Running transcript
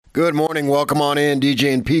Good morning. Welcome on in,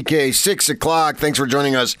 DJ and PK, 6 o'clock. Thanks for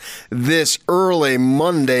joining us this early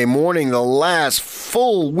Monday morning, the last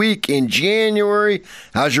full week in January.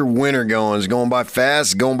 How's your winter going? Is it going by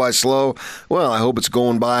fast? Going by slow? Well, I hope it's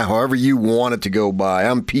going by however you want it to go by.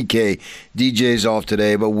 I'm PK. DJ's off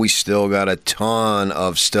today, but we still got a ton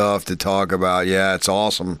of stuff to talk about. Yeah, it's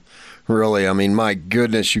awesome. Really, I mean, my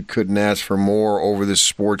goodness, you couldn't ask for more over this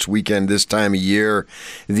sports weekend this time of year.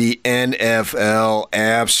 The NFL,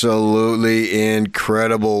 absolutely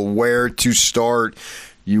incredible. Where to start?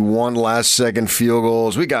 You want last-second field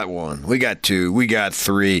goals. We got one. We got two. We got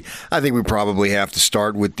three. I think we probably have to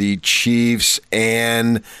start with the Chiefs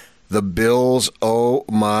and the Bills. Oh,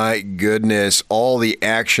 my goodness. All the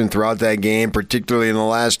action throughout that game, particularly in the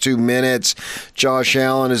last 2 minutes. Josh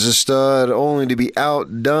Allen is a stud, only to be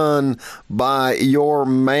outdone by your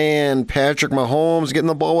man, Patrick Mahomes, getting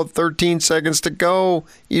the ball with 13 seconds to go.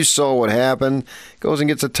 You saw what happened. Goes and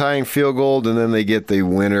gets a tying field goal, and then they get the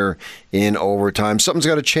winner in overtime. Something's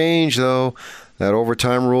got to change, though. That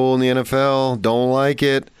overtime rule in the NFL, don't like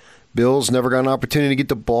it. Bills never got an opportunity to get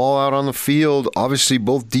the ball out on the field. Obviously,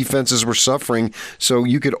 both defenses were suffering, so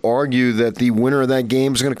you could argue that the winner of that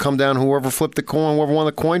game is going to come down whoever flipped the coin, whoever won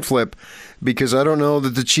the coin flip, because I don't know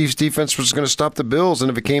that the Chiefs' defense was going to stop the Bills, and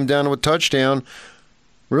if it came down to a touchdown,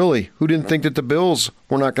 really, who didn't think that the Bills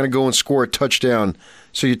were not going to go and score a touchdown?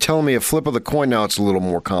 So you're telling me a flip of the coin. Now it's a little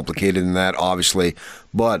more complicated than that, obviously,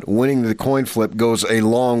 but winning the coin flip goes a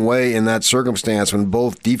long way in that circumstance when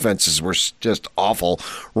both defenses were just awful,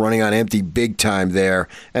 running on empty big time there,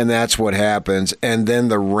 and that's what happens. And then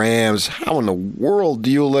the Rams, how in the world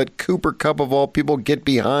do you let Cooper Kupp, of all people, get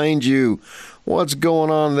behind you? What's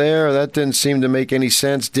going on there? That didn't seem to make any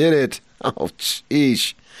sense, did it? Oh,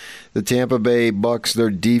 jeez. The Tampa Bay Bucks, their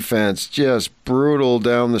defense, just brutal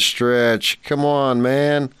down the stretch. Come on,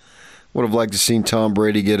 man. Would have liked to seen Tom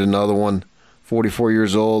Brady get another one. 44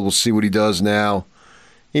 years old. We'll see what he does now.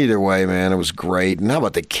 Either way, man, it was great. And how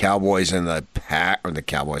about the Cowboys and the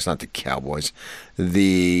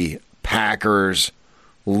the Packers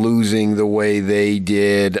losing the way they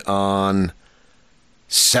did on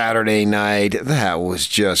Saturday night? That was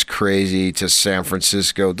just crazy to San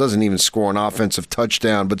Francisco. Doesn't even score an offensive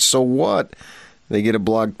touchdown, but so what? They get a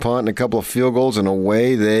blocked punt and a couple of field goals, and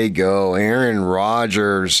away they go. Aaron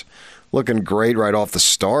Rodgers looking great right off the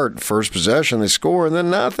start. First possession, they score, and then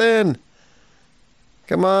nothing.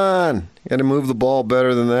 Come on. You got to move the ball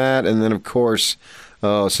better than that. And then, of course,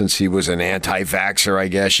 since he was an anti-vaxxer, I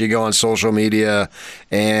guess, you go on social media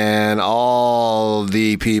and all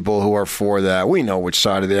the people who are for that, we know which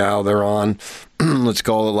side of the aisle they're on. Let's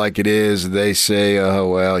call it like it is. They say, oh,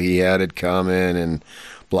 well, he had it coming and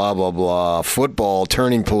blah, blah, blah. Football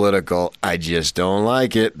turning political. I just don't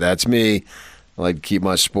like it. That's me. I like to keep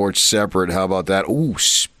my sports separate. How about that? Ooh,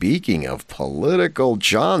 speaking of political,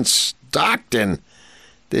 John Stockton.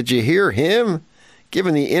 Did you hear him?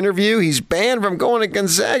 Given the interview, he's banned from going to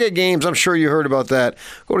Gonzaga games. I'm sure you heard about that.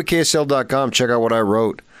 Go to KSL.com, check out what I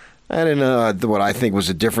wrote. I didn't what I think was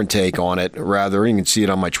a different take on it. Rather, you can see it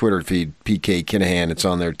on my Twitter feed, PK Kinahan. It's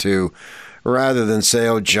on there too. Rather than say,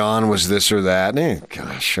 oh, John was this or that.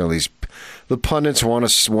 Gosh, all these the pundits want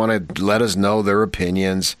to let us know their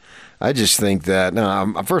opinions. I just think that,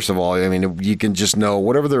 first of all, I mean, you can just know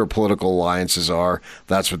whatever their political alliances are,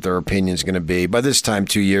 that's what their opinion's going to be. By this time,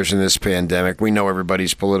 2 years in this pandemic, we know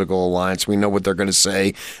everybody's political alliance. We know what they're going to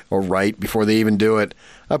say or write before they even do it.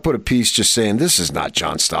 I put a piece just saying, this is not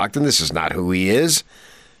John Stockton. This is not who he is.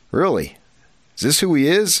 Really? Is this who he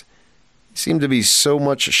is? He seemed to be so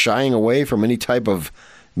much shying away from any type of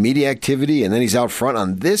media activity, and then he's out front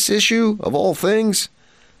on this issue, of all things.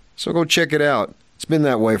 So go check it out. It's been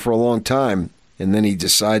that way for a long time. And then he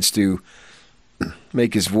decides to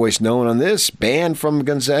make his voice known on this. Banned from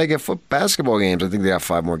Gonzaga basketball games. I think they got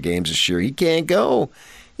 5 more games this year. He can't go.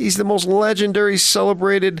 He's the most legendary,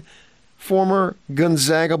 celebrated former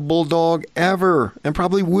Gonzaga Bulldog ever. And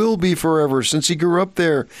probably will be forever since he grew up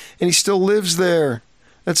there. And he still lives there.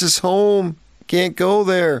 That's his home. Can't go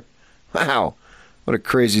there. Wow. What a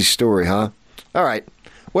crazy story, huh? All right.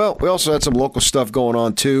 Well, we also had some local stuff going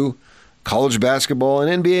on, too. College basketball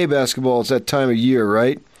and NBA basketball. It's that time of year,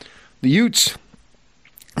 right? The Utes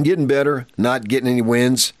getting better, not getting any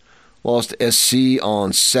wins. Lost to SC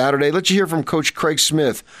on Saturday. Let you hear from Coach Craig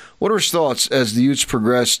Smith. What are his thoughts as the Utes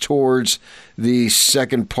progress towards the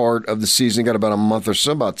second part of the season? Got about a month or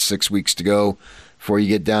so, about 6 weeks to go before you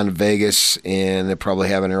get down to Vegas, and they probably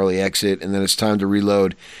have an early exit, and then it's time to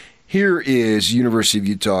reload. Here is University of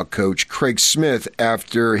Utah coach Craig Smith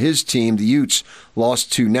after his team, the Utes,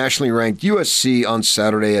 lost to nationally ranked USC on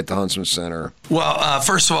Saturday at the Huntsman Center. Well,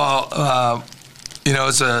 first of all,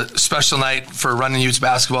 it's a special night for Running Utes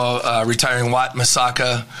basketball, retiring Watt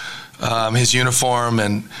Masaka, his uniform,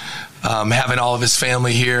 and having all of his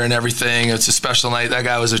family here and everything. It's a special night. That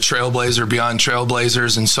guy was a trailblazer beyond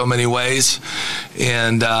trailblazers in so many ways.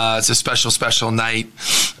 And it's a special, special night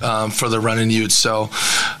for the Running Utes. So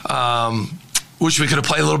wish we could have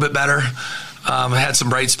played a little bit better. Had some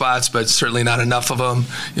bright spots, but certainly not enough of them.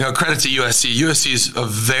 Credit to USC. USC is a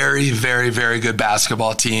very, very, very good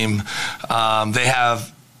basketball team.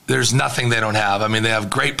 There's nothing they don't have. I mean, they have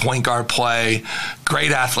great point guard play,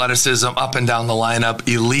 great athleticism up and down the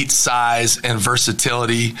lineup, elite size and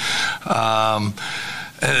versatility. And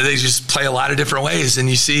they just play a lot of different ways, and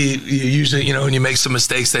you usually, when you make some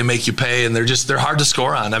mistakes, they make you pay, and they're hard to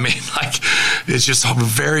score on. I mean, it's just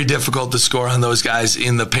very difficult to score on those guys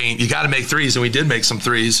in the paint. You got to make threes, and we did make some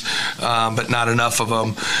threes, but not enough of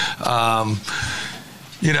them.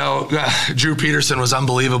 Drew Peterson was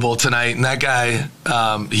unbelievable tonight, and that guy,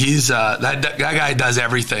 that guy does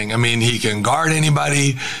everything. I mean, he can guard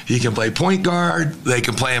anybody. He can play point guard. They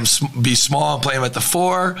can play him be small and play him at the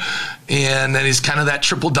 4, and then he's kind of that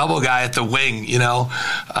triple-double guy at the wing.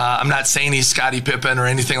 I'm not saying he's Scottie Pippen or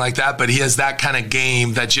anything like that, but he has that kind of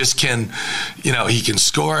game that just can, he can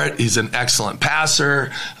score it. He's an excellent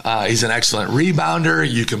passer. He's an excellent rebounder.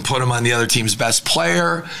 You can put him on the other team's best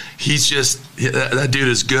player. That dude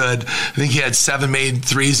is good. I think he had 7 made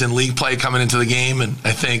threes in league play coming into the game, and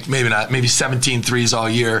I think maybe 17 threes all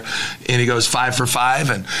year, and he goes 5 for 5.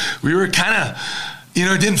 And we were kind of,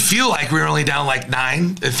 it didn't feel like we were only down like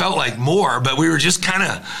 9. It felt like more, but we were just kind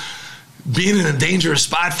of being in a dangerous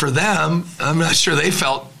spot for them. I'm not sure they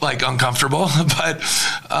felt like uncomfortable, but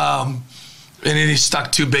and then he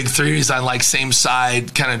stuck 2 big threes on like same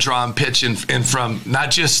side, kind of draw and pitch, and from not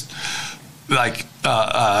just they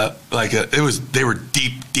were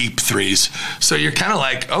deep threes. So you're kind of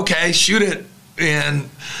like, okay, shoot it. And,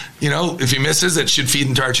 if he misses, it should feed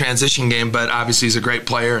into our transition game. But obviously he's a great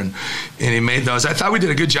player, and he made those. I thought we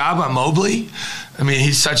did a good job on Mobley. I mean,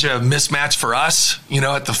 he's such a mismatch for us,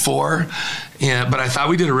 at the 4. But I thought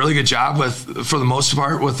we did a really good job for the most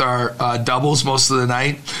part, with our doubles most of the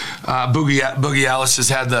night. Boogie Ellis has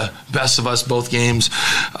had the best of us both games.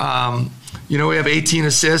 We have 18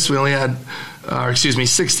 assists. We only had,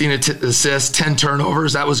 16 assists, 10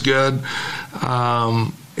 turnovers. That was good.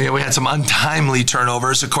 We had some untimely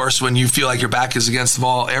turnovers. Of course, when you feel like your back is against the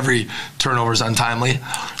wall, every turnover is untimely.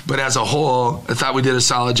 But as a whole, I thought we did a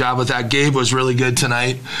solid job with that. Gabe was really good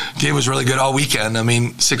tonight. Gabe was really good all weekend. I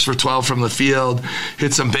mean, 6 for 12 from the field,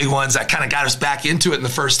 hit some big ones that kind of got us back into it in the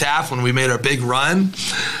first half when we made our big run.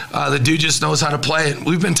 The dude just knows how to play.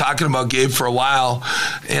 We've been talking about Gabe for a while,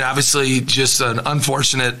 and obviously just an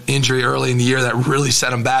unfortunate injury early in the year that really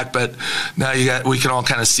set him back. But now we can all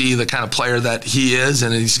kind of see the kind of player that he is,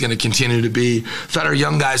 and he's going to continue to be. I thought our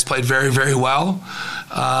young guys played very, very well.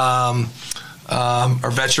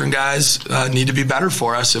 Our veteran guys need to be better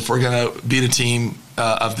for us if we're going to beat a team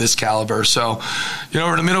of this caliber. So,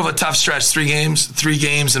 we're in the middle of a tough stretch. 4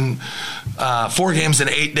 games in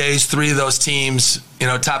 8 days. 3 of those teams,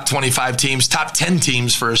 top 25 teams, top 10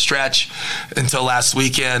 teams for a stretch until last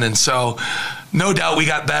weekend. And so, no doubt we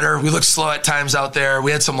got better. We looked slow at times out there.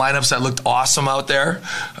 We had some lineups that looked awesome out there,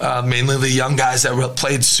 mainly the young guys that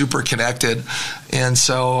played super connected. And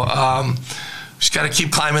so, just got to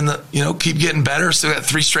keep climbing keep getting better. Still got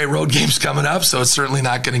 3 straight road games coming up, so it's certainly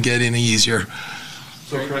not going to get any easier.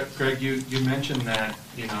 So, Craig, you mentioned that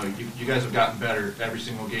you guys have gotten better every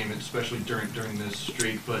single game, especially during this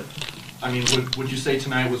streak. But I mean, would you say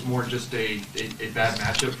tonight was more just a bad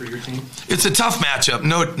matchup for your team? It's a tough matchup,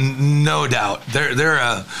 no doubt.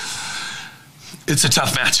 It's a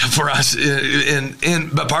tough matchup for us,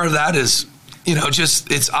 but part of that is,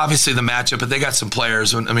 it's obviously the matchup, but they got some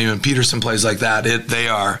players. When Peterson plays like that,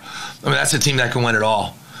 that's a team that can win it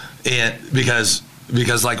all. And because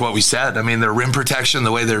like what we said, their rim protection,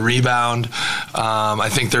 the way they rebound, I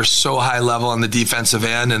think they're so high level on the defensive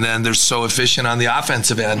end, and then they're so efficient on the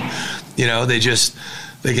offensive end.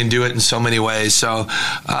 They can do it in so many ways. So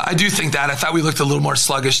I do think that. I thought we looked a little more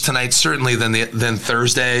sluggish tonight, certainly than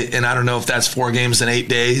Thursday, and I don't know if that's 4 games in 8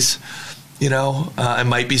 days. It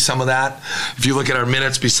might be some of that. If you look at our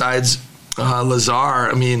minutes besides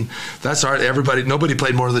Lazar, that's everybody. Nobody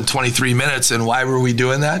played more than 23 minutes, and why were we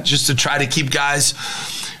doing that? Just to try to keep guys.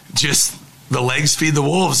 Just the legs feed the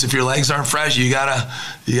wolves. If your legs aren't fresh, you gotta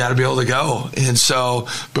be able to go. And so,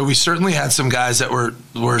 but we certainly had some guys that were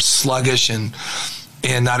sluggish and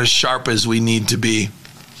not as sharp as we need to be.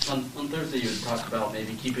 On Thursday, you had talked about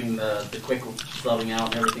maybe keeping the quick subbing out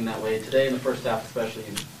and everything that way. Today, in the first half especially,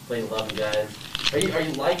 you played 11 guys. Are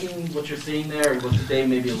you liking what you're seeing there, or was today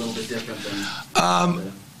maybe a little bit different than?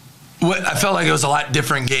 I felt like it was a lot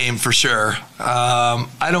different game for sure.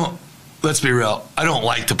 Let's be real. I don't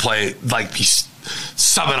like to play like be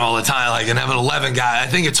subbing all the time, like and have an 11 guy. I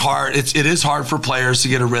think it's hard. It is hard for players to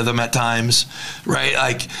get a rhythm at times, right?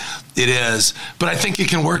 Like it is, but I think it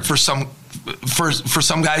can work for some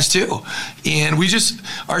guys too. And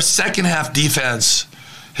our second half defense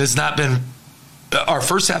has not been. Our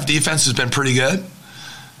first half defense has been pretty good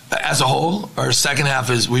as a whole. Our second half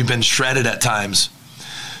we've been shredded at times.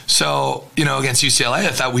 So, against UCLA, I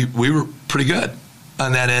thought we were pretty good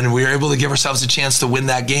on that end. We were able to give ourselves a chance to win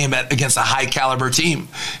that game against a high caliber team.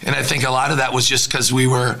 And I think a lot of that was just because we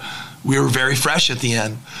were very fresh at the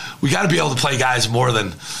end. We got to be able to play guys more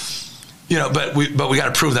than, but we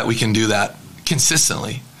got to prove that we can do that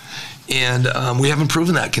consistently. And we haven't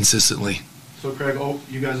proven that consistently. So, Craig,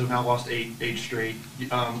 you guys have now lost eight straight.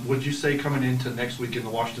 Would you say coming into next week in the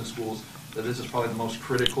Washington schools that this is probably the most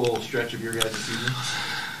critical stretch of your guys' season?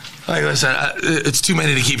 Like I said, it's too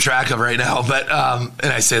many to keep track of right now. But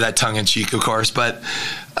and I say that tongue in cheek, of course. But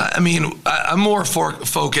I'm more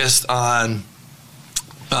focused on.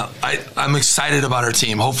 I'm excited about our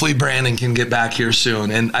team. Hopefully, Brandon can get back here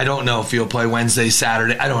soon. And I don't know if he'll play Wednesday,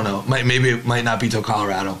 Saturday. I don't know. Maybe it might not be till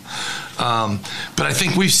Colorado. But I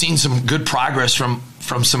think we've seen some good progress from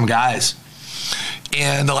some guys.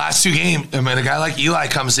 And the last two games, a guy like Eli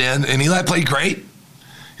comes in, and Eli played great.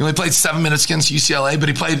 He only played 7 minutes against UCLA, but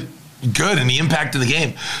he played good, and he impacted the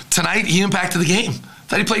game. Tonight, he impacted the game.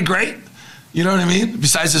 Thought he played great. You know what I mean?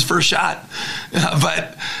 Besides his first shot.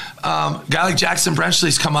 But a guy like Jackson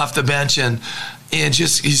Brenchley's come off the bench, and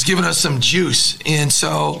he's given us some juice. And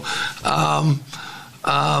so, and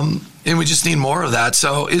we just need more of that.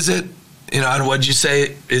 So is it, what did you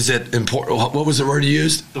say? Is it important? What was the word you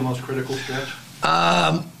used? The most critical stretch?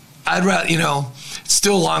 I'd rather, it's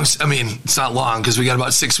still long. It's not long because we got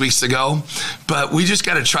about 6 weeks to go, but we just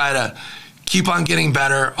got to try to keep on getting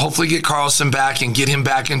better, hopefully get Carlson back and get him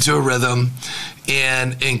back into a rhythm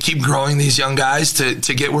and keep growing these young guys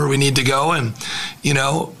to get where we need to go. And,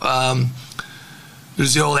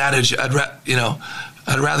 there's the old adage, I'd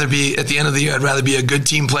rather be, at the end of the year, I'd rather be a good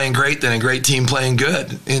team playing great than a great team playing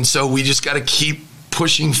good. And so we just got to keep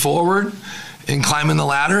pushing forward and climbing the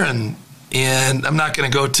ladder. And I'm not going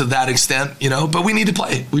to go to that extent, but we need to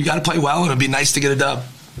play. We got to play well, and it'd be nice to get a dub.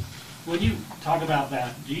 When you talk about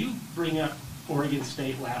that, do you bring up Oregon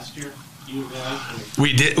State last year?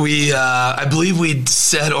 We did. I believe we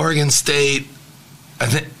said Oregon State. I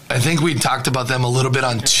think we talked about them a little bit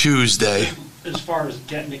on Tuesday. As far as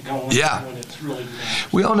getting it going, yeah. When it's really good.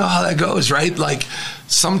 We all know how that goes, right? Like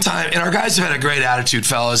sometimes, and our guys have had a great attitude,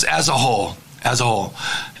 fellas, as a whole.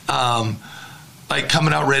 Like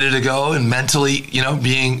coming out ready to go and mentally,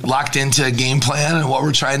 being locked into a game plan and what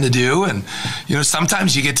we're trying to do. And,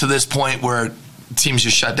 sometimes you get to this point where teams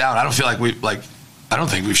just shut down. I don't feel I don't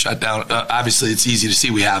think we've shut down. Obviously, it's easy to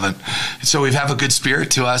see we haven't. So we have a good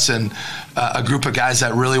spirit to us and a group of guys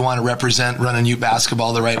that really want to represent running Ute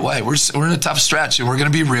basketball the right way. We're in a tough stretch, and we're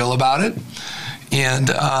going to be real about it. And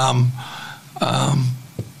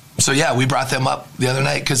so, yeah, we brought them up the other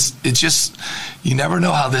night because it's just, you never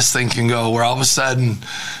know how this thing can go, where all of a sudden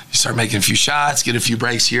you start making a few shots, get a few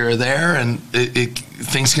breaks here or there, and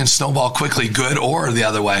things can snowball quickly, good or the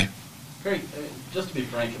other way. Great. Just to be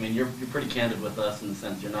frank, you're pretty candid with us in the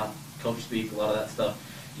sense you're not coach speak, a lot of that stuff.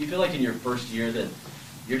 Do you feel like in your first year that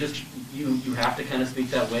you're just, you have to kind of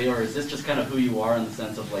speak that way, or is this just kind of who you are in the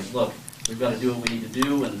sense of like, look, we've got to do what we need to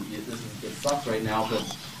do, and it sucks right now, but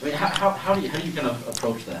how do you kind of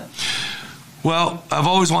approach that? Well, I've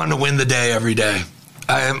always wanted to win the day every day.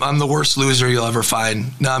 I'm the worst loser you'll ever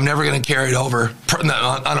find. Now, I'm never going to carry it over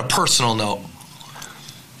on a personal note.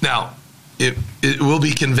 Now, it will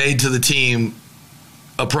be conveyed to the team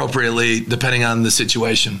appropriately depending on the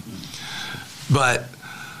situation. But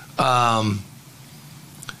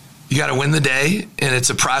you got to win the day, and it's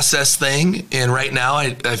a process thing. And right now,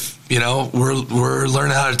 we're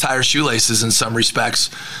learning how to tie our shoelaces in some respects.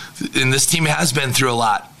 And this team has been through a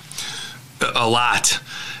lot,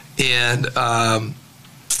 and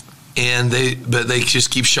they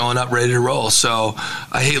just keep showing up ready to roll. So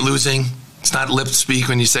I hate losing. It's not lip speak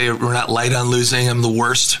when you say we're not light on losing. I'm the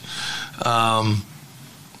worst.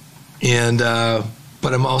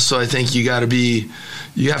 But I'm also, I think you have to be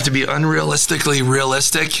unrealistically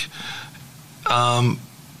realistic.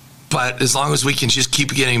 But as long as we can just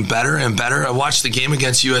keep getting better and better. I watched the game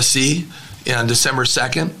against USC on December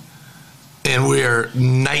 2nd, and we are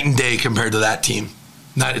night and day compared to that team.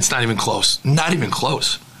 It's not even close. Not even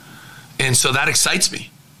close. And so that excites me.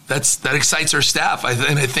 that excites our staff.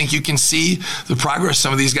 And I think you can see the progress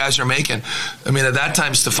some of these guys are making. I mean, at that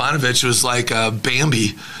time, Stefanovic was like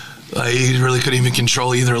Bambi. He really couldn't even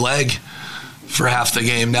control either leg for half the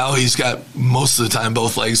game. Now he's got most of the time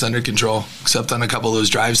both legs under control, except on a couple of those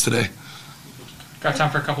drives today. Got time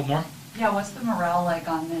for a couple more? Yeah, what's the morale like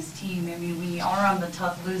on this team? I mean, we are on the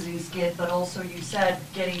tough losing skid, but also you said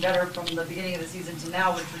getting better from the beginning of the season to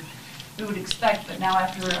now, which we would expect. But now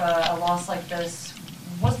after a loss like this,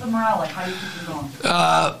 what's the morale like? How do you keep them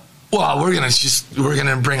going? Well, we're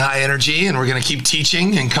gonna bring high energy, and we're gonna keep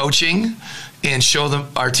teaching and coaching and show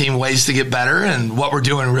our team ways to get better and what we're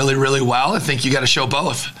doing really, really well. I think you got to show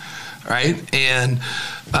both, right? And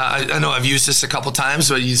I know I've used this a couple times,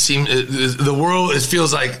 but the world, it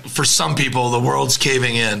feels like for some people, the world's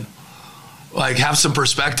caving in. Like, have some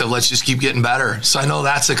perspective. Let's just keep getting better. So I know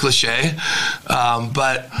that's a cliche,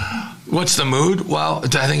 but what's the mood? Well,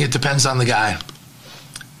 I think it depends on the guy,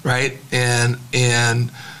 right? And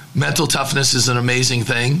mental toughness is an amazing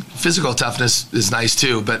thing. Physical toughness is nice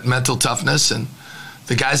too, but mental toughness and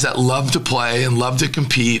the guys that love to play and love to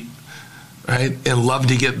compete, right, and love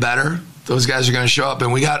to get better, those guys are going to show up.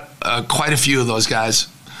 And we got quite a few of those guys.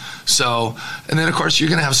 So, and then of course you're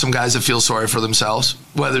going to have some guys that feel sorry for themselves,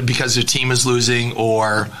 whether because their team is losing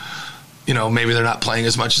or, maybe they're not playing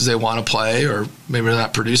as much as they want to play, or maybe they're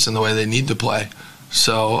not producing the way they need to play.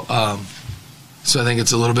 So, so I think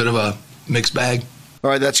it's a little bit of a mixed bag. All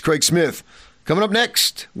right, that's Craig Smith. Coming up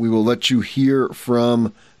next, we will let you hear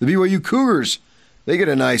from the BYU Cougars. They get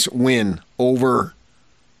a nice win over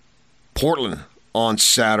Portland on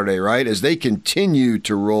Saturday, right? As they continue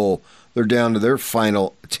to roll, they're down to their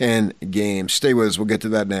final 10 games. Stay with us. We'll get to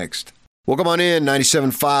that next. Welcome on in,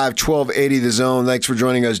 97.5, 1280 The Zone. Thanks for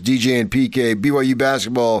joining us, DJ and PK. BYU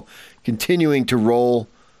basketball continuing to roll,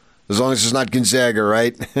 as long as it's not Gonzaga,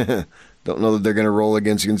 right? Don't know that they're going to roll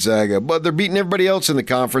against Gonzaga, but they're beating everybody else in the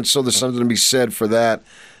conference, so there's something to be said for that.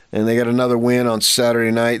 And they got another win on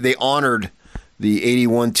Saturday night. They honored the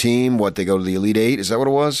 81 team. They go to the Elite Eight? Is that what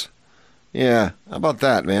it was? Yeah, how about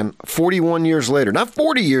that, man? 41 years later. Not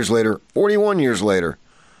 40 years later, 41 years later.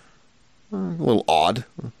 A little odd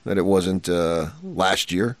that it wasn't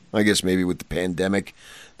last year. I guess maybe with the pandemic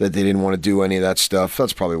that they didn't want to do any of that stuff.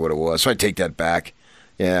 That's probably what it was. So I take that back.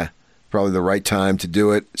 Yeah. Probably the right time to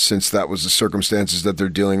do it since that was the circumstances that they're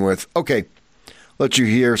dealing with. Okay, let you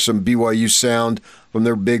hear some BYU sound from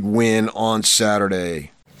their big win on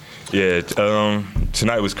Saturday. Yeah,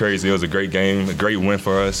 tonight was crazy. It was a great game, a great win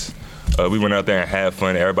for us. We went out there and had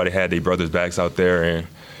fun. Everybody had their brothers' backs out there, and,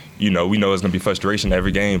 we know it's going to be frustration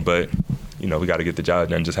every game, but, we got to get the job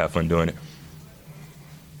done and just have fun doing it.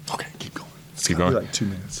 Okay, keep going. Let's keep going? Like 2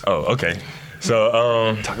 minutes. Oh, okay. So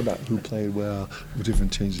talk about who played well, what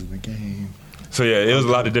different changes in the game. So yeah, it was a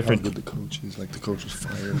lot of different. With the coaches, like the coach was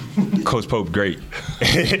fired. Coach Pope, great.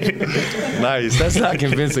 Nice. That's not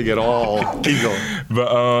convincing at all. Keep going.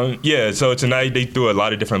 But yeah, so tonight they threw a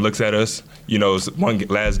lot of different looks at us.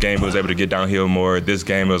 Last game was able to get downhill more. This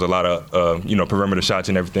game was a lot of perimeter shots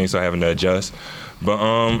and everything, so having to adjust. But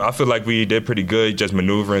I feel like we did pretty good, just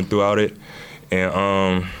maneuvering throughout it.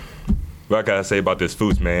 And what I gotta say about this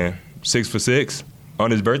Fuchs, man. 6 for 6 on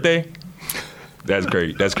his birthday. That's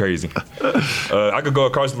great. That's crazy. I could go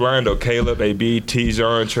across the line though. Caleb, AB,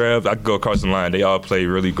 T-Jon, Trev. I could go across the line. They all play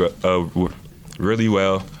really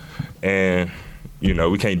well, and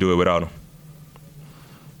we can't do it without them.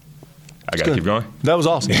 I gotta keep going. That was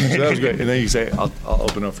awesome. That was great. And then you say, "I'll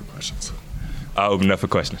open up for questions." I'll open up for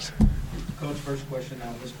questions. Coach, first question.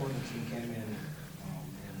 This Portland team came in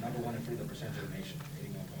number 1 in free throw percentage of the nation,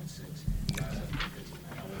 81.6.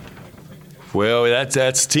 Well,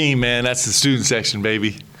 that's team, man. That's the student section,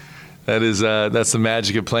 baby. That's the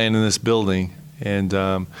magic of playing in this building. And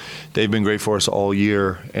they've been great for us all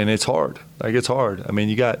year. And it's hard. It's hard. I mean,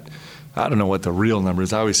 you got, I don't know what the real number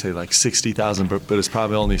is. I always say like 60,000, but it's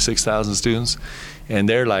probably only 6,000 students. And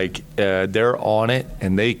they're they're on it,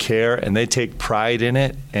 and they care, and they take pride in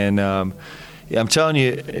it. And I'm telling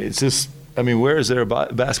you, it's just, where is there a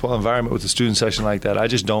basketball environment with a student section like that? I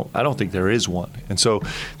don't think there is one. And so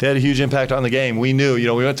they had a huge impact on the game. We knew,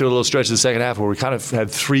 we went through a little stretch in the second half where we kind of had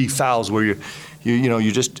 3 fouls where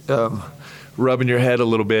you just rubbing your head a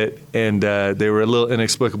little bit, and they were a little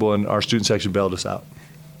inexplicable, and our student section bailed us out.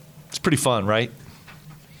 It's pretty fun, right?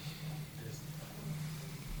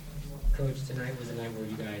 Coach, tonight was a night where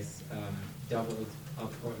you guys doubled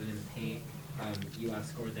up Portland in the paint. You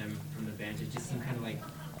outscored them from the bench. It just seemed kind of like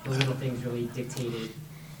the little things really dictated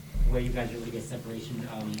where you guys really get separation.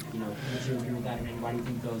 Would you agree with that? And why do you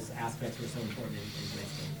think those aspects were so important in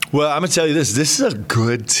tonight's game? Well, I'm going to tell you this. This is a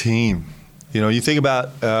good team. You think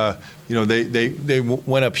about, they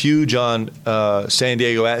went up huge on San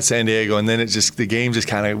Diego at San Diego, and then the game just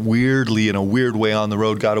kind of weirdly, in a weird way, on the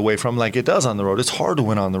road got away from like it does on the road. It's hard to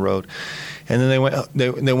win on the road. And then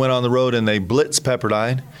they went on the road and they blitzed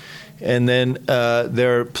Pepperdine. And then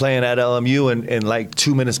they're playing at LMU, and like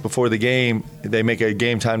 2 minutes before the game, they make a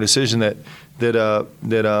game time decision that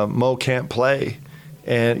Mo can't play.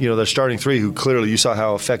 And, they're starting three, who clearly you saw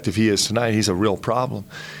how effective he is tonight. He's a real problem.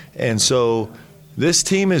 And so this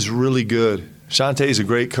team is really good. Shantae's a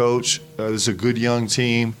great coach. This is a good young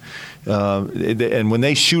team. And when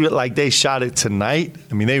they shoot it like they shot it tonight,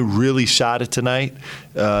 they really shot it tonight,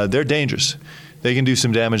 they're dangerous. They can do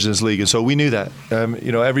some damage in this league. And so we knew that.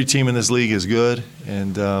 Every team in this league is good.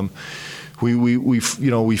 And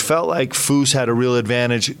we felt like Foose had a real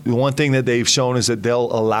advantage. The one thing that they've shown is that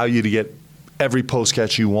they'll allow you to get every post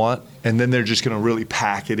catch you want, and then they're just going to really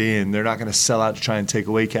pack it in. They're not going to sell out to try and take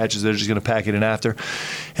away catches. They're just going to pack it in after.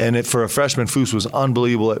 And for a freshman, Foose was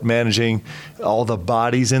unbelievable at managing all the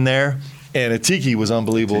bodies in there. And Atiki was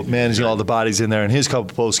unbelievable at managing all the bodies in there. And his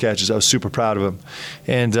couple post catches, I was super proud of him.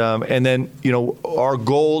 And then, our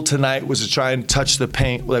goal tonight was to try and touch the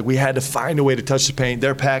paint. Like, we had to find a way to touch the paint.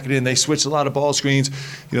 They're packing in. They switched a lot of ball screens.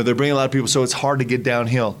 They're bringing a lot of people, so it's hard to get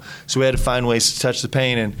downhill. So we had to find ways to touch the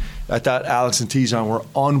paint. And I thought Alex and Tijon were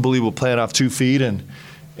unbelievable playing off 2 feet and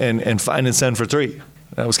find and send for three.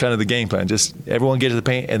 That was kind of the game plan. Just everyone get to the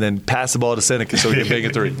paint and then pass the ball to Seneca so we can make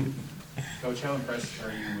a three. Coach, how impressed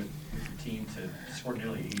are you with your team to score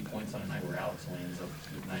nearly 80 points on a night where Alex Lane's up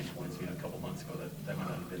with 9 points? A couple months ago that might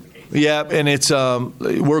not have been the case. Yeah, and it's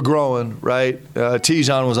we're growing, right?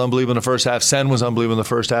 Tijon was unbelievable in the first half. Sen was unbelievable in the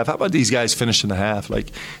first half. How about these guys finishing the half?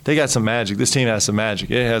 Like, they got some magic. This team has some magic.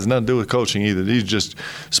 It has nothing to do with coaching either. These just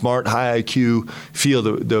smart, high IQ, feel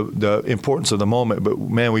the importance of the moment. But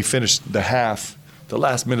man, we finished the half, the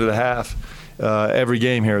last minute of the half. Every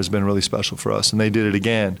game here has been really special for us, and they did it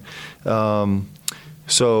again.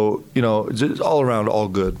 So, just all around, all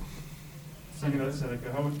good. Seneca,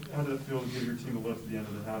 how did it feel to give your team a lift at the end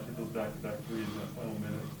of the half? Hit those back-to-back threes in that final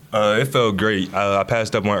minute. It felt great. I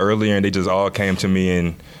passed up one earlier, and they just all came to me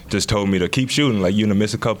and just told me to keep shooting. Like, you're going to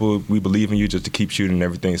miss a couple. We believe in you, just to keep shooting and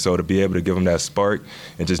everything. So to be able to give them that spark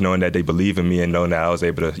and just knowing that they believe in me and knowing that I was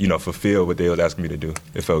able to, fulfill what they was asking me to do,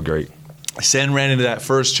 it felt great. Sen ran into that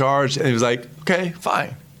first charge, and he was like, okay,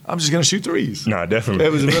 fine. I'm just going to shoot threes. Nah, definitely.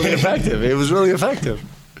 It was really effective. It was really effective.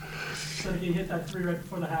 Seneca, you hit that three right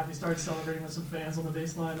before the half. You started celebrating with some fans on the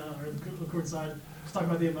baseline or the court side. Just talk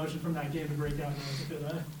about the emotion from that game to break out.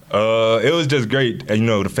 It was just great.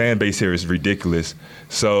 The fan base here is ridiculous.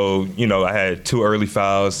 So, I had 2 early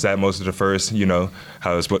fouls, sat most of the first,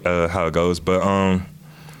 how it goes. But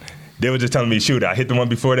they were just telling me to shoot it. I hit the one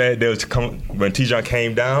before that. When Tijon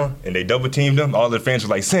came down and they double teamed him, all the fans were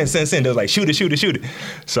like, send. They was like, shoot it.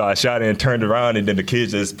 So I shot it and turned around, and then the kid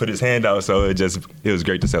just put his hand out. So it was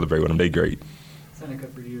great to celebrate with them. They great. Seneca,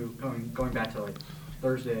 for you, going back to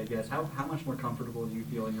Thursday, I guess, how much more comfortable do you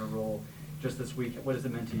feel in your role just this week? What has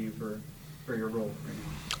it meant to you for your role right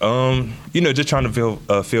now? Just trying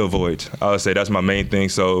to fill voids. I would say that's my main thing.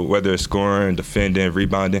 So whether it's scoring, defending,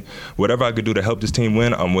 rebounding, whatever I could do to help this team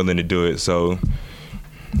win, I'm willing to do it. So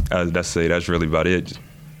that's really about it.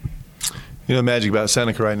 The magic about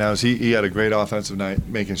Seneca right now is he had a great offensive night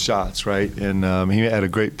making shots, right? And he had a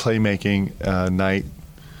great playmaking night.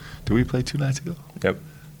 Did we play 2 nights ago? Yep.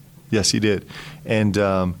 Yes, he did. And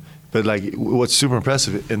but what's super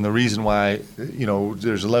impressive, and the reason why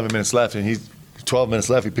there's 11 minutes left and he's 12 minutes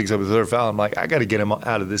left, he picks up his 3rd foul. I'm like, I got to get him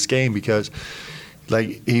out of this game because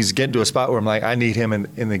he's getting to a spot where I'm like, I need him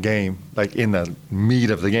in the game, in the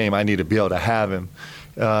meat of the game. I need to be able to have him.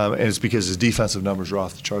 And it's because his defensive numbers are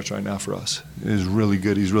off the charts right now for us. It is really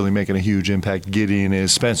good. He's really making a huge impact. Gideon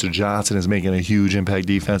is. Spencer Johnson is making a huge impact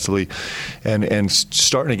defensively. And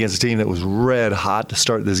starting against a team that was red hot to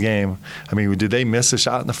start this game. Did they miss a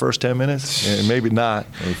shot in the first 10 minutes? Maybe not.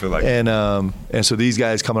 I feel like and so these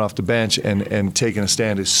guys coming off the bench and taking a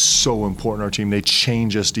stand is so important to our team. They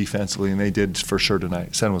change us defensively, and they did for sure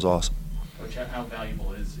tonight. Sen was awesome. Coach, how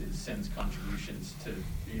valuable is Sen's contributions to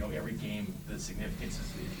every game? The significance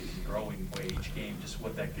is growing way each game. Just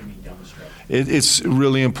what that can mean down the stretch. It's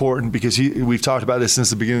really important because we've talked about this since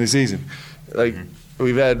the beginning of the season.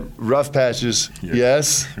 We've had rough patches.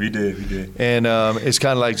 Yes, we did. And it's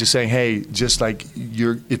kind of like just saying, hey, just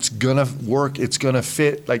it's gonna work. It's gonna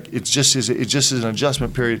fit. It just is an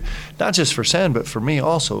adjustment period, not just for Sen, but for me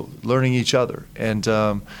also, learning each other. And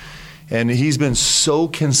he's been so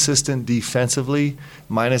consistent defensively,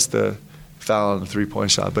 minus the foul on the 3-point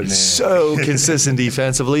shot, but so consistent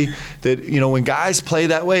defensively that when guys play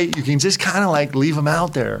that way, you can just kind of leave them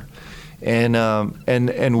out there.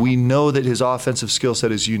 And we know that his offensive skill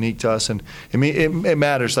set is unique to us, and I mean it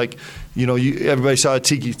matters. Like, everybody saw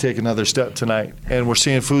Tiki take another step tonight, and we're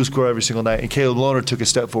seeing Foos score every single night. And Caleb Lohner took a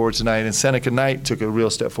step forward tonight, and Seneca Knight took a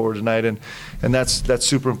real step forward tonight, and that's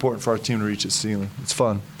super important for our team to reach its ceiling. It's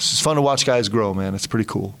fun. It's fun to watch guys grow, man. It's pretty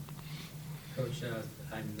cool. Coach,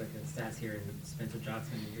 I'm looking at stats here, and Spencer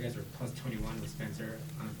Johnson, you guys were plus 21 with Spencer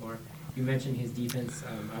on the floor. You mentioned his defense,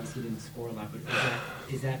 obviously didn't score a lot, but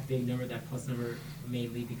is that big number, that plus number,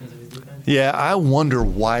 mainly because of his defense? Yeah, I wonder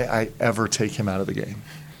why I ever take him out of the game.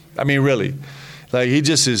 I mean, really, like he's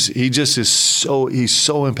so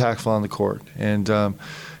impactful on the court, and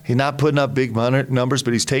he's not putting up big numbers,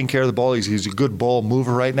 but he's taking care of the ball. He's a good ball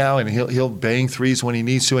mover right now, and he'll bang threes when he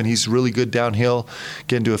needs to, and he's really good downhill,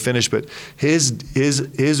 getting to a finish. But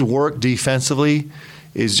his work defensively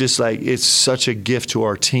is just like, it's such a gift to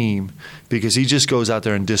our team because he just goes out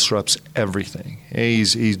there and disrupts everything.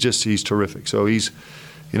 He's terrific. So he's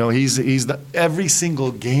every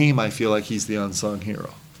single game I feel like he's the unsung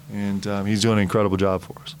hero, and he's doing an incredible job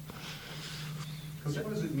for us. Coach,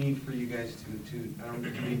 what does it mean for you guys to I don't know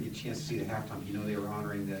if you didn't get a chance to see the halftime. They were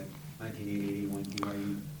honoring the 1980-81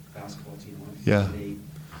 BYU basketball team. Yeah.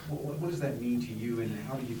 What does that mean to you, and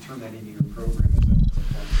how do you turn that into your program as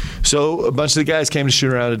a So a bunch of the guys came to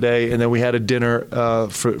shoot around today, and then we had a dinner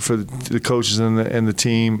for the coaches and the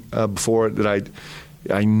team before it that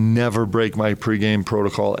I never break my pregame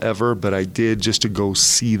protocol ever, but I did just to go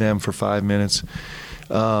see them for 5 minutes.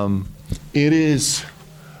 It is,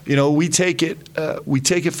 we take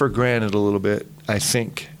it for granted a little bit, I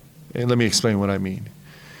think, and let me explain what I mean.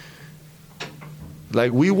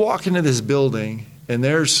 Like, we walk into this building and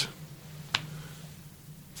there's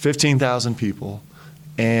 15,000 people.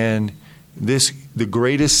 And the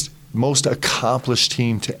greatest, most accomplished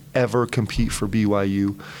team to ever compete for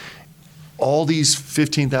BYU, all these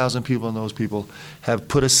 15,000 people and those people have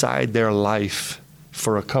put aside their life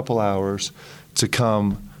for a couple hours to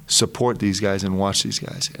come support these guys and watch these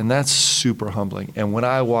guys. And that's super humbling. And when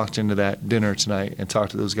I walked into that dinner tonight and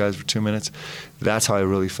talked to those guys for 2 minutes, that's how I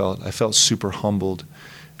really felt. I felt super humbled.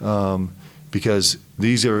 Because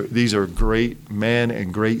these are great men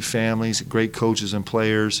and great families, great coaches and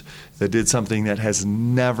players that did something that has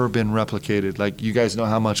never been replicated. Like, you guys know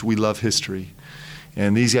how much we love history,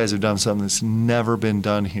 and these guys have done something that's never been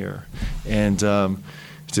done here. And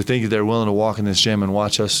to think that they're willing to walk in this gym and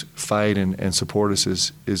watch us fight and support us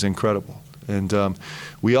is incredible. And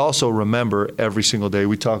we also remember every single day,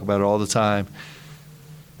 we talk about it all the time,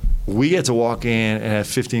 we get to walk in and have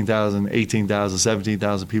 15,000, 18,000,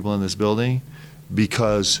 17,000 people in this building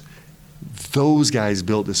because those guys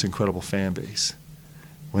built this incredible fan base.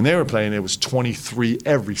 When they were playing, it was 23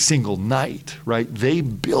 every single night, right? They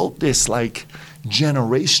built this like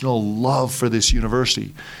generational love for this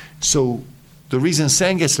university. So the reason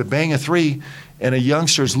Sen gets to bang a three and a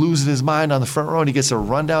youngster's losing his mind on the front row and he gets to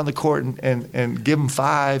run down the court and give him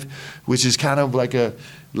 5, which is kind of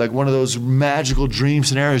like one of those magical dream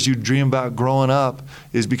scenarios you dream about growing up,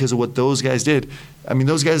 is because of what those guys did. I mean,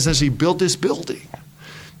 those guys essentially built this building.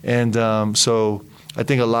 And so I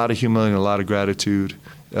think a lot of humility and a lot of gratitude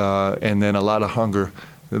and then a lot of hunger.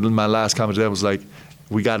 My last comment to them was like,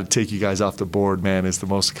 we got to take you guys off the board, man. It's the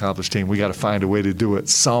most accomplished team. We got to find a way to do it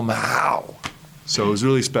somehow. So it was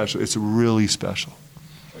really special. It's really special.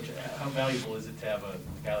 Coach, how valuable is it to have a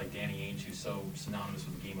guy like Danny Ainge, who's so synonymous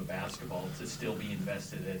with the game of basketball, to still be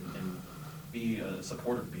invested in and be a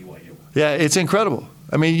supporter of BYU? Yeah, it's incredible.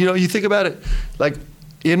 I mean, you think about it. Like,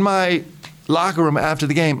 in my locker room after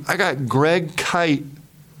the game, I got Greg Kite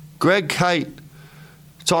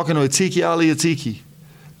talking to Atiki Atiki.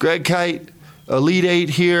 Greg Kite, Elite 8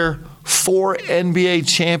 here, 4 NBA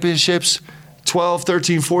championships, 12,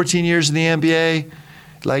 13, 14 years in the NBA.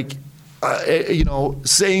 Like,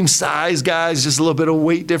 same size guys, just a little bit of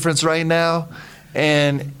weight difference right now.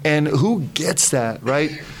 And who gets that,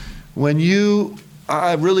 right?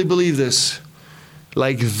 I really believe this,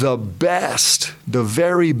 like the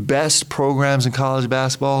very best programs in college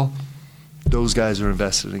basketball, those guys are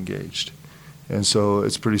invested and engaged. And so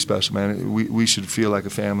it's pretty special, man. We should feel like a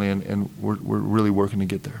family, and we're really working to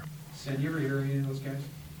get there. Sen, you ever hear any of those guys?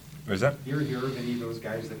 What is that? You ever hear of any of those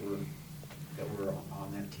guys that were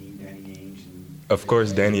on that team, Danny Ainge? Of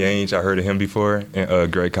course, Danny Ainge. I heard of him before,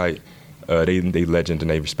 and Greg Kite. They legend and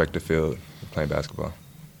they respect the field playing basketball.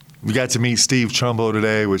 We got to meet Steve Trumbo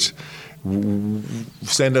today, which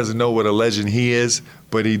Sen doesn't know what a legend he is,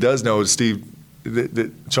 but he does know Steve.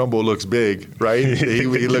 Trumbo looks big, right? He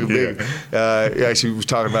looked big. Actually, we was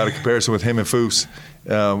talking about a comparison with him and Foos,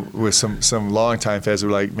 with some longtime fans who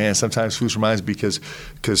were like, man, sometimes Foose reminds me because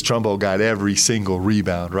Trumbo got every single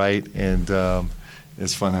rebound, right? And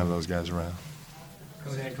it's fun having those guys around.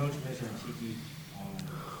 Coach mentioned Tiki.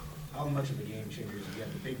 How much of a game changer is he? You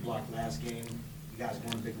had the big block last game. You guys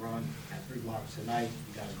going a big run. Had 3 blocks tonight.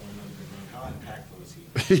 You guys going another big run. How impactful is he?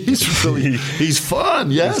 He's fun.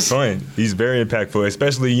 Yes, he's fun. He's very impactful.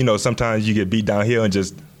 Especially, sometimes you get beat downhill and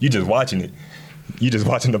you just watching it. You just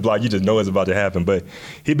watching the block. You just know it's about to happen. But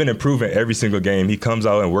he's been improving every single game. He comes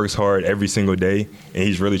out and works hard every single day, and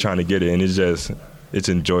he's really trying to get it. And it's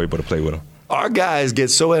enjoyable to play with him. Our guys get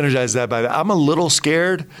so energized by that. I'm a little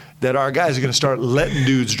scared that our guys are going to start letting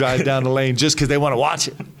dudes drive down the lane just because they want to watch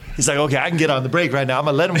it. He's like, okay, I can get on the break right now. I'm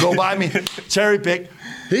going to let him go by me, cherry pick.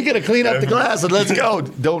 He's going to clean up the glass and let's go.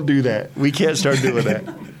 Don't do that. We can't start doing that.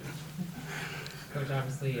 Coach,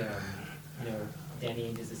 obviously,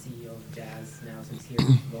 Danny Ainge is the CEO of Jazz now since here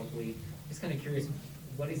locally. Just kind of curious,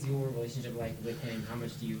 what is your relationship like with him? How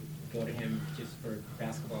much do you go to him just for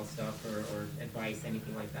basketball stuff or advice,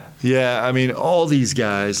 anything like that? Yeah, I mean, all these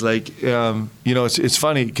guys, it's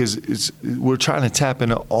funny because we're trying to tap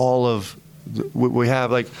into all of what we have.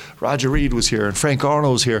 Like Roger Reed was here and Frank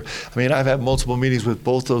Arnold was here. I mean, I've had multiple meetings with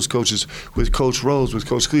both those coaches, with Coach Rose, with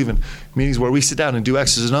Coach Cleveland, meetings where we sit down and do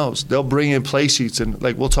X's and O's. They'll bring in play sheets and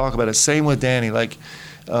we'll talk about it. Same with Danny.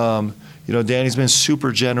 Danny's been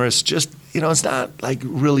super generous. Just, it's not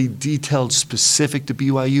really detailed specific to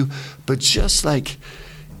BYU, but just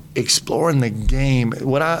exploring the game.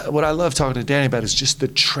 What I love talking to Danny about is just the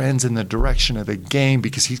trends and the direction of the game,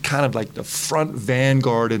 because he's kind of like the front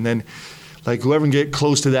vanguard, and then whoever can get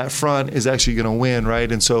close to that front is actually going to win, right?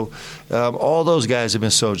 And so all those guys have been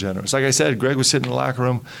so generous. Like I said, Greg was sitting in the locker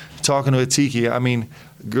room talking to a Tiki. I mean,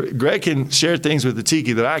 Greg can share things with the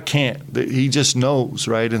Tiki that I can't. That he just knows,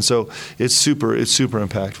 right? And so it's super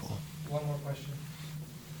impactful. One more question.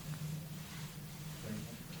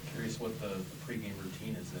 Curious what the pregame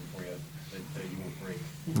routine is then for you that you won't break.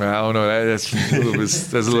 I don't know. That's a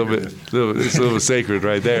little bit sacred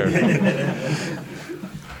right there.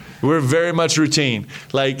 We're very much routine.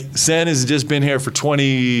 Sen has just been here for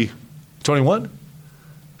 21 games.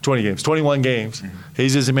 Mm-hmm.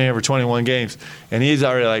 He's just been here for 21 games. And he's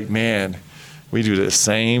already man, we do the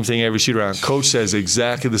same thing every shoot around. Coach says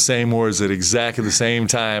exactly the same words at exactly the same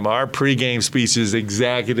time. Our pregame speech is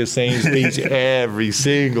exactly the same speech every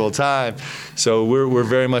single time. So we're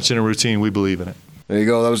very much in a routine. We believe in it. There you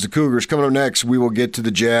go. That was the Cougars. Coming up next, we will get to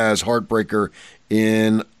the Jazz heartbreaker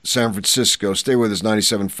in San Francisco. Stay with us,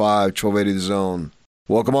 97.5, 1280 The Zone.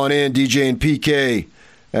 Welcome on in, DJ and PK.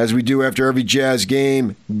 As we do after every Jazz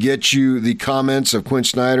game, get you the comments of Quinn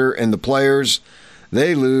Snyder and the players.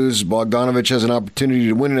 They lose. Bogdanovich has an opportunity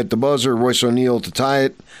to win it at the buzzer. Royce O'Neal to tie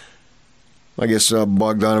it. I guess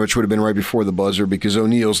Bogdanovich would have been right before the buzzer because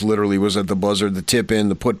O'Neal's literally was at the buzzer, the tip in,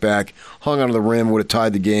 the putback, hung onto the rim, would have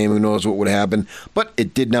tied the game. Who knows what would happen? But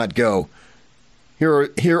it did not go.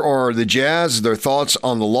 Here are the Jazz, their thoughts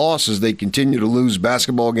on the loss as they continue to lose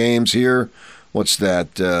basketball games here. What's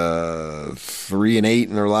that, 3-8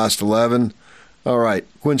 in their last 11? All right,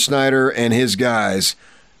 Quinn Snyder and his guys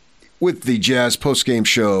with the Jazz postgame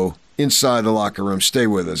show inside the locker room. Stay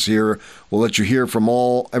with us here. We'll let you hear from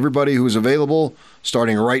everybody who's available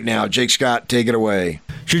starting right now. Jake Scott, take it away.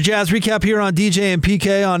 It's your Jazz recap here on DJ and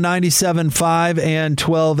PK on 97.5 and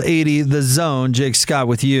 1280 The Zone. Jake Scott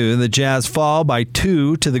with you. The Jazz fall by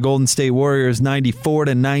 2 to the Golden State Warriors,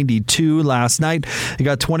 94-92 last night. They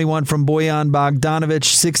got 21 from Bojan Bogdanovic,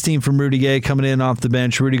 16 from Rudy Gay coming in off the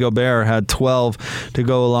bench. Rudy Gobert had 12 to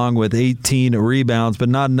go along with 18 rebounds, but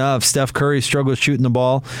not enough. Steph Curry struggled shooting the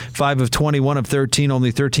ball, 5 of 21 of 13,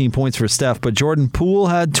 only 13 points for Steph, but Jordan Poole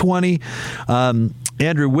had 20.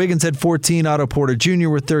 Andrew Wiggins had 14, Otto Porter Jr.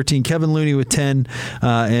 with 13, Kevin Looney with 10,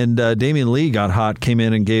 and Damian Lee got hot, came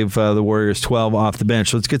in and gave the Warriors 12 off the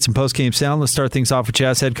bench. Let's get some post-game sound. Let's start things off with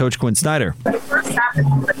Jazz head coach Quinn Snyder. The first half is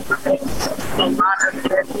a lot of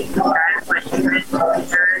good people guys, like so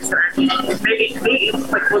maybe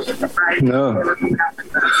was a surprise. No.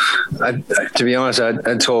 To be honest,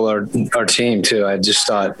 I told our team too. I just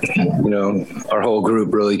thought, our whole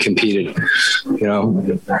group really competed, and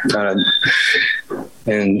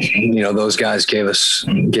those guys gave us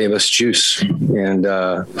juice, and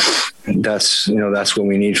that's what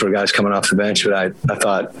we need for guys coming off the bench. But I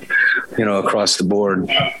thought, across the board,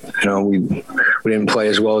 didn't play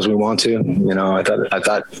as well as we want to. I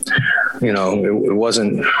thought it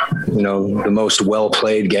wasn't the most well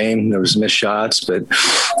played game. There was missed shots, but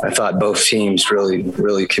I thought both teams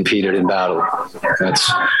really competed in battle.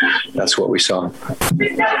 That's what we saw.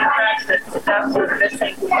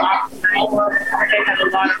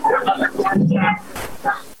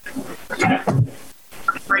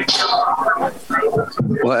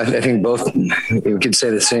 Well, I think both. We could say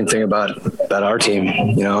the same thing about our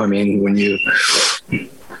team.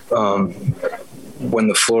 When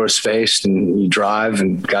the floor is spaced and you drive,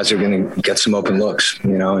 and guys are going to get some open looks.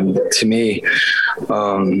 And to me,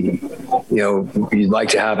 you'd like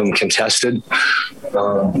to have them contested.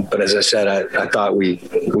 But as I said, I thought we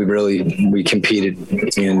competed,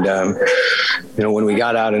 and when we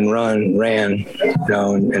got out and ran,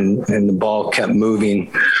 and the ball kept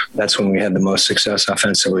moving, that's when we had the most success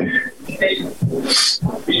offensively.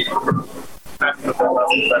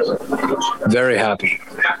 Very happy.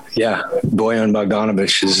 Yeah, Bojan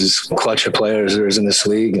Bogdanovic is as clutch a player as there is in this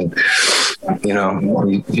league, and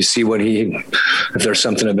you see if there's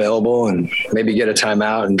something available, and maybe get a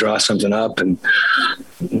timeout and draw something up, and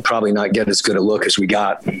probably not get as good a look as we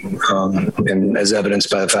got, and as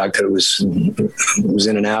evidenced by the fact that it was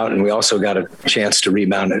in and out, and we also got a chance to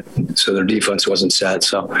rebound it, so their defense wasn't set.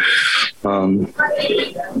 So,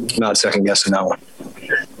 not second guessing that one.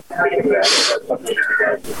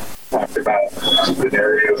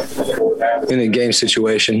 In a game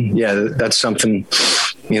situation, yeah, that's something,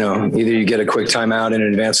 either you get a quick timeout and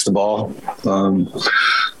advance the ball,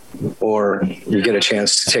 or you get a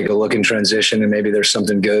chance to take a look in transition and maybe there's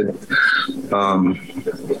something good,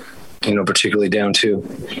 particularly down two.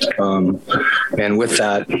 And with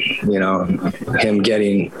that, him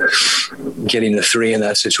getting the three in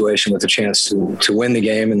that situation with a chance to win the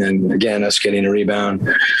game, and then again us getting a rebound.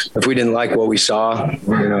 If we didn't like what we saw,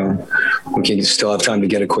 we can still have time to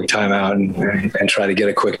get a quick timeout and try to get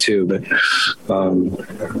a quick two. But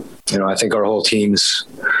I think our whole team's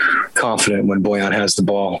confident when Bojan has the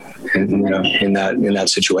ball, in that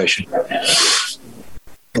situation.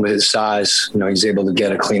 With his size, he's able to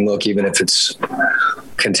get a clean look even if it's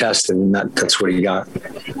contested, and that's what he got.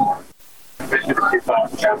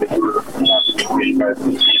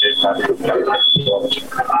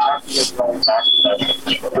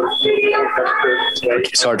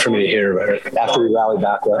 It's hard for me to hear, but after we rally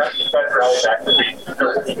back left.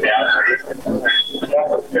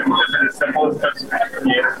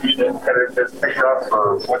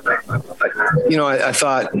 I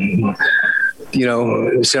thought,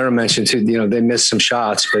 Sarah mentioned too, they missed some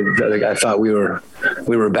shots, but I thought we were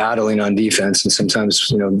battling on defense, and sometimes,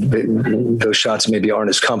 those shots maybe aren't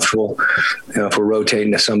as comfortable. If we're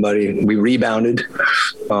rotating to somebody, we rebounded,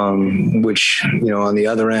 which, on the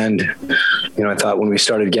other end, I thought when we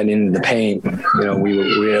started getting into the paint, we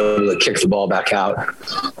were able to kick the ball back out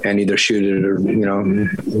and either shoot it or,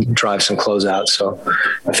 drive some closeouts. So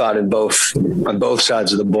I thought on both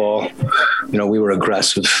sides of the ball, we were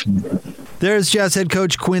aggressive. There's Jazz head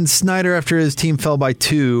coach Quinn Snyder after his team fell by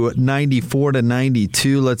 2,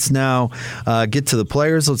 94-92. Let's now get to the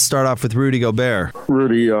players. Let's start off with Rudy Gobert.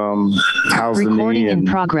 Rudy, how's the knee? Recording in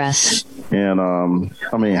progress. And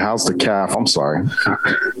how's the calf? I'm sorry.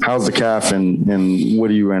 How's the calf, and what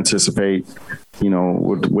do you anticipate,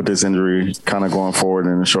 with this injury kind of going forward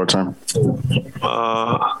in the short term?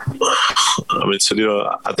 I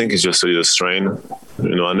think it's just a little strain.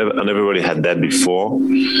 I never really had that before,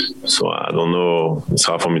 so I don't know. It's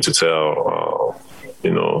hard for me to tell,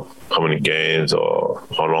 how many games or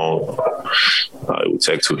how long it would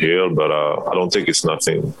take to heal. But I don't think it's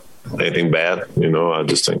anything bad. I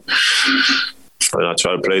just think I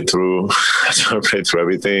try to play through.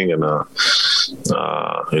 Everything, and I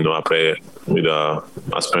play with I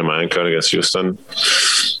sprained my ankle against Houston.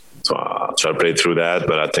 So I try to play through that,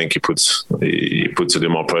 but I think he puts a little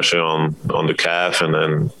more pressure on the calf and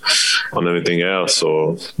then on everything else.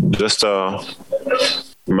 So just a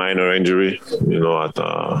minor injury,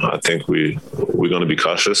 I think we're going to be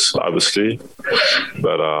cautious, obviously,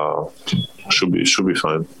 but should be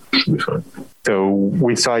fine. Should be fine. So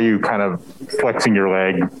we saw you kind of flexing your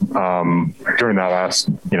leg during that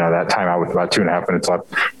last, that timeout with about 2.5 minutes left.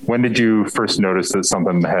 When did you first notice that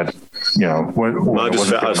something had, I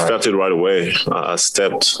felt it right away. I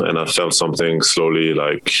stepped and I felt something slowly,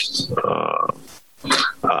 like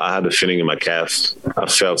I had a feeling in my calf. I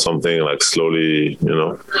felt something like slowly,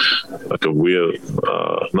 like a weird,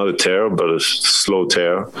 not a tear, but a slow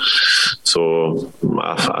tear. So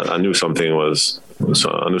I knew something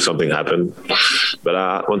happened.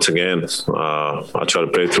 But once again, I try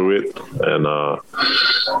to play through it, and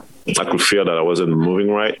I could feel that I wasn't moving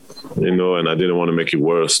right, and I didn't want to make it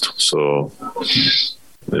worse. So,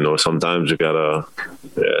 sometimes you gotta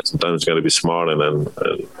be smart, and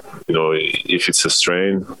if it's a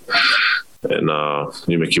strain and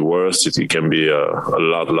you make it worse, it can be a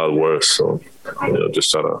lot worse. So,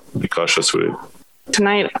 just try to be cautious with it.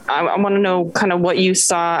 Tonight, I want to know kind of what you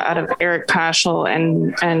saw out of Eric Paschal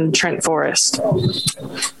and Trent Forrest. I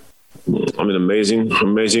mean, amazing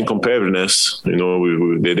competitiveness. They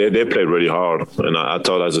played really hard, and I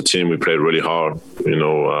thought as a team we played really hard.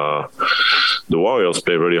 The Warriors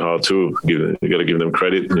played really hard too. You got to give them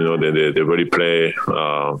credit. They really play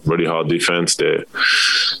really hard defense. They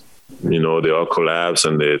all collapse,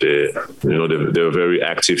 and they're a very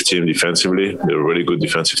active team defensively. They're a really good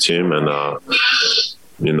defensive team, and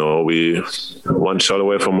we one shot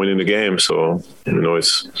away from winning the game. So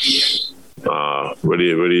it's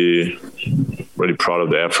really proud of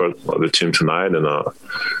the effort of the team tonight, and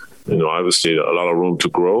obviously a lot of room to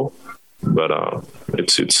grow. But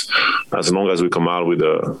it's as long as we come out with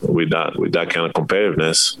that kind of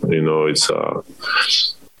competitiveness,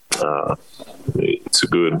 it's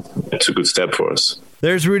a good step for us.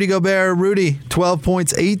 There's Rudy Gobert. Rudy, 12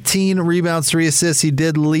 points, 18 rebounds, 3 assists. He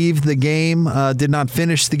did leave the game, did not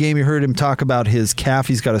finish the game. You heard him talk about his calf.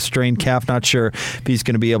 He's got a strained calf. Not sure if he's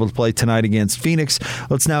going to be able to play tonight against Phoenix.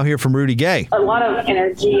 Let's now hear from Rudy Gay. A lot of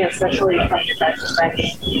energy, especially from your bench,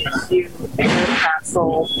 you, Eric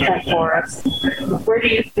Paschal, Trent Forrest. Where do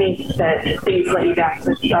you think that things let you down? I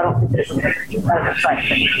don't think there's an energy on the side.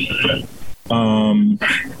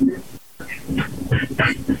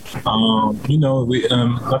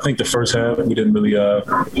 I think the first half we didn't really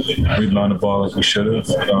rebound the ball as we should have.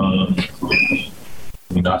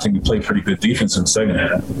 I think we played pretty good defense in the second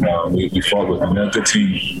half. We fought with a good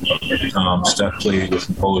team. Steph played with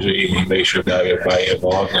composure. He made sure that everybody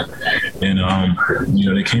involved, and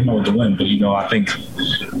they came out with the win. But I think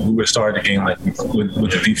we were starting the game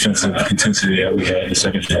with the defensive intensity that we had in the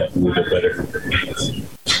second half. We did better.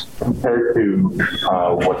 Compared to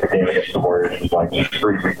what the game against the Warriors was like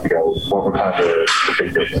 3 weeks ago, what were kind of the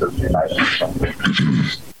big differences tonight?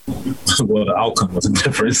 Well, the outcome wasn't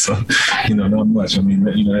different, so not much. I mean,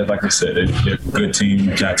 like I said, they're a good team.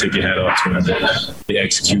 You gotta take your hat off to them. They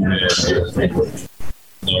executed.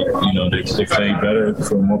 They played better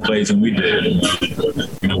for more plays than we did.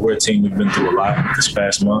 We're a team we've been through a lot this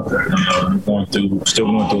past month. Still going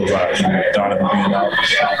through a lot. Donovan being out,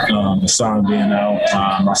 Hassan being out,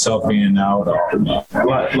 myself being out.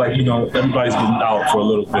 Everybody's been out for a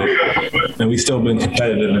little bit, and we've still been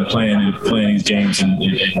competitive and playing these games and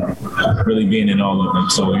really being in all of them.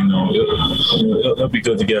 So it'll be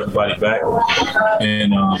good to get everybody back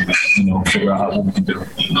and figure out what we can do.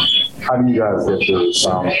 How do you guys get through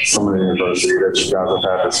some of the adversity that you guys have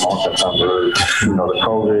had this month under, the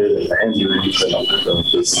COVID and the injuries and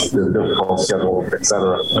the difficult schedule, et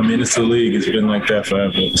cetera? I mean, it's the league. It's been like that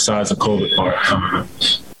forever, besides the COVID part.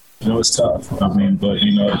 It's tough. I mean, but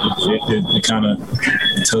it kind of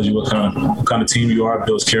tells you what kind of team you are,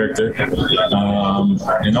 builds character,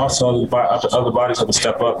 and also other bodies have to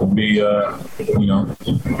step up and be be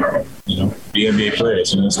NBA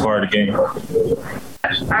players. It's part of the game.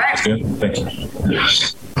 That's good. Thank you.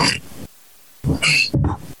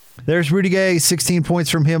 There's Rudy Gay, 16 points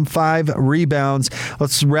from him, 5 rebounds.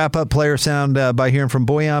 Let's wrap up player sound by hearing from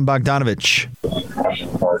Bojan Bogdanovic.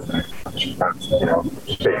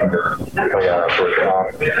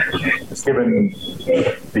 Just given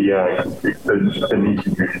the need,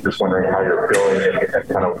 just wondering how you're feeling and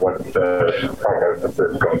kind of what the prognosis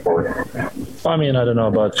is going forward. I mean, I don't know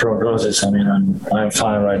about prognosis. I mean, I'm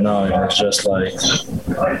fine right now. It's just like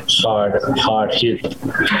hard hit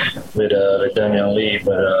with Damian Lee,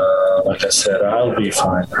 but like I said, I'll be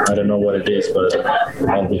fine. I don't know what it is, but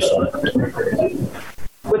I'll be fine.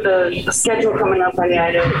 With the schedule coming up, I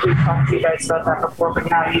know we've talked to you guys about that before, but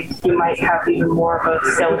now you might have even more of a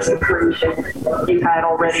skeleton crew than you had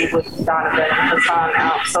already with Donovan and Hassan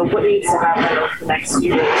out. So what needs to happen over the next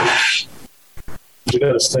few days? We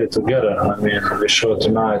got to stay together. I mean, we showed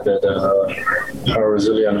tonight that how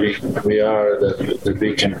resilient we are, that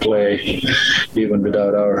we can play even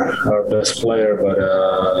without our best player. But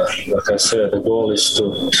like I said, the goal is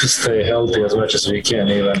to stay healthy as much as we can.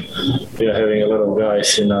 Even we are having a lot of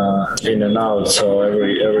guys in and out, so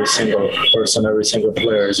every single person, every single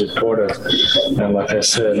player is important. And like I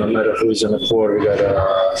said, no matter who's in the court, we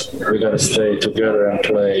gotta stay together and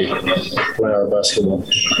play our basketball.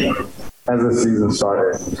 As the season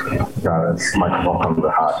started, this microphone comes in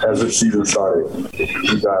hot. As the season started,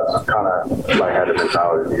 you guys kind of had the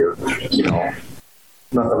mentality of,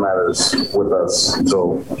 nothing matters with us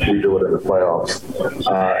until we do it in the playoffs.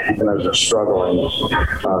 Even as you're struggling,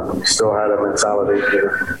 you still had a mentality.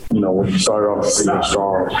 When you started off the season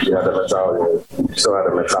strong, you had that mentality. You still had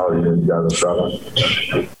a mentality when you guys are struggling.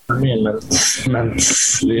 I mean,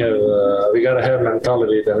 we gotta have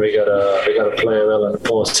mentality. Then we gotta play well in the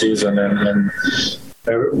postseason, and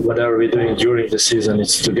whatever we're doing during the season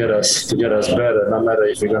is to get us better. No matter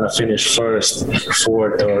if we're gonna finish first,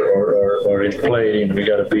 fourth, or in play-in, we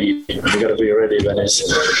gotta be ready when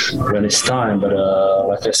it's time. But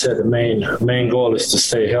like I said, the main goal is to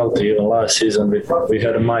stay healthy. Even last season, we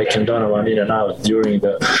had Mike and Donovan in and out during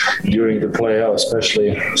the playoffs,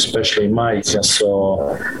 especially Mike. And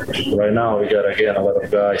so right now we got again a lot of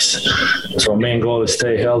guys. So main goal is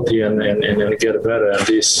stay healthy and get better. And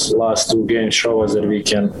these last two games show us that we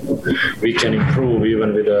can improve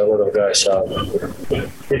even with a lot of guys out.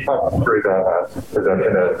 You talked through that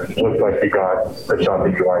possession. It looked like you got a shot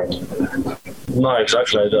that you liked. No,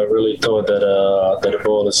 exactly. I really thought that the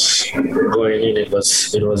ball is going in. It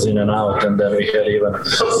was in and out, and then we had even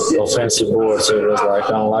offensive boards. So it was like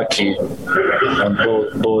unlucky on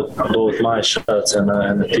both my shots and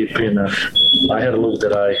the tip in. And I had a look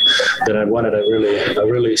that I wanted. I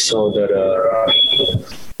really saw that.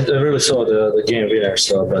 I really saw the game winner,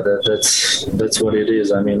 so but that's what it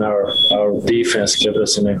is. I mean, our defense kept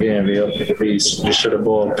us in the game. We shot the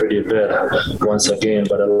ball pretty bad once again,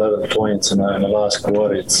 but 11 points in the last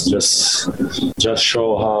quarter. It's just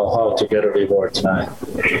show how to get a reward tonight.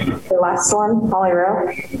 The last one, Holly Rowe.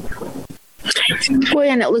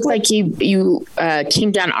 Boyan, it looked like you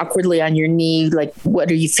came down awkwardly on your knee. Like, what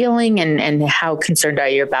are you feeling, and how concerned are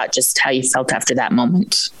you about just how you felt after that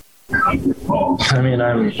moment? I mean,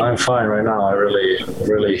 I'm fine right now. I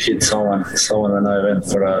really hit someone when I went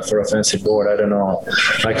for offensive board. I don't know.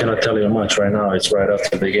 I cannot tell you much right now. It's right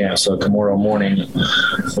after the game, so tomorrow morning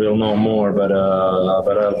we'll know more. But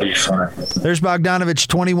I'll be fine. There's Bogdanovic,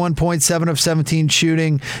 21.7 of 17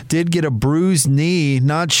 shooting. Did get a bruised knee.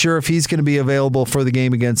 Not sure if he's going to be available for the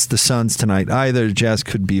game against the Suns tonight either. The Jazz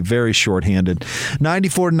could be very shorthanded.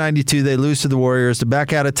 94-92, they lose to the Warriors. To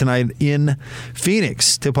back at it tonight in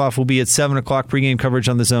Phoenix. Tip-off will be at 7 o'clock. Pregame coverage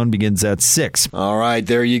on the Zone begins at 6. All right,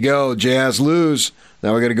 there you go. Jazz lose.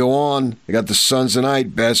 Now we got to go on. They got the Suns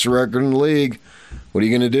tonight, best record in the league. What are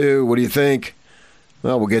you going to do? What do you think?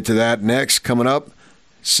 Well, we'll get to that next. Coming up,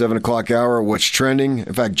 7 o'clock hour, what's trending.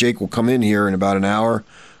 In fact, Jake will come in here in about an hour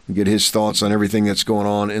and get his thoughts on everything that's going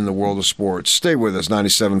on in the world of sports. Stay with us,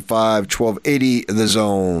 97.5, 1280 The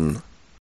Zone.